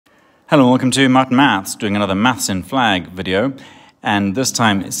Hello and welcome to Martin Maths, doing another Maths in Flag video. And this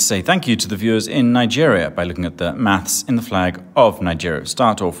time it's to say thank you to the viewers in Nigeria by looking at the Maths in the Flag of Nigeria.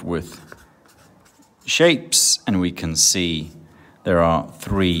 Start off with shapes, and we can see there are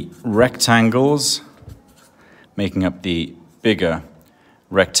three rectangles making up the bigger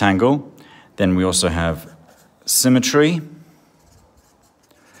rectangle. Then we also have symmetry.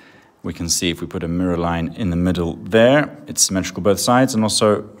 We can see if we put a mirror line in the middle there, it's symmetrical both sides, and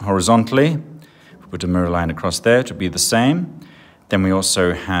also horizontally. If we put a mirror line across there, it would be the same. Then we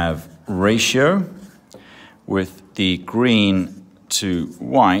also have ratio, with the green to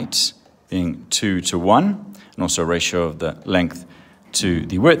white being 2 to 1, and also a ratio of the length to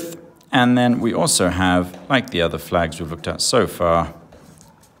the width. And then we also have, like the other flags we've looked at so far,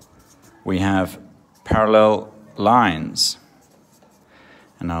 we have parallel lines.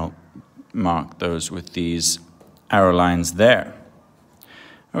 And I'll mark those with these arrow lines there.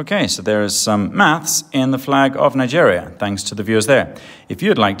 Okay, so there is some maths in the flag of Nigeria. Thanks to the viewers there. If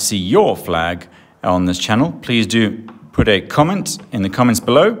you'd like to see your flag on this channel, please do put a comment in the comments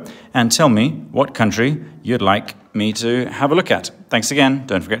below and tell me what country you'd like me to have a look at. Thanks again.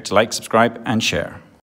 Don't forget to like, subscribe, and share.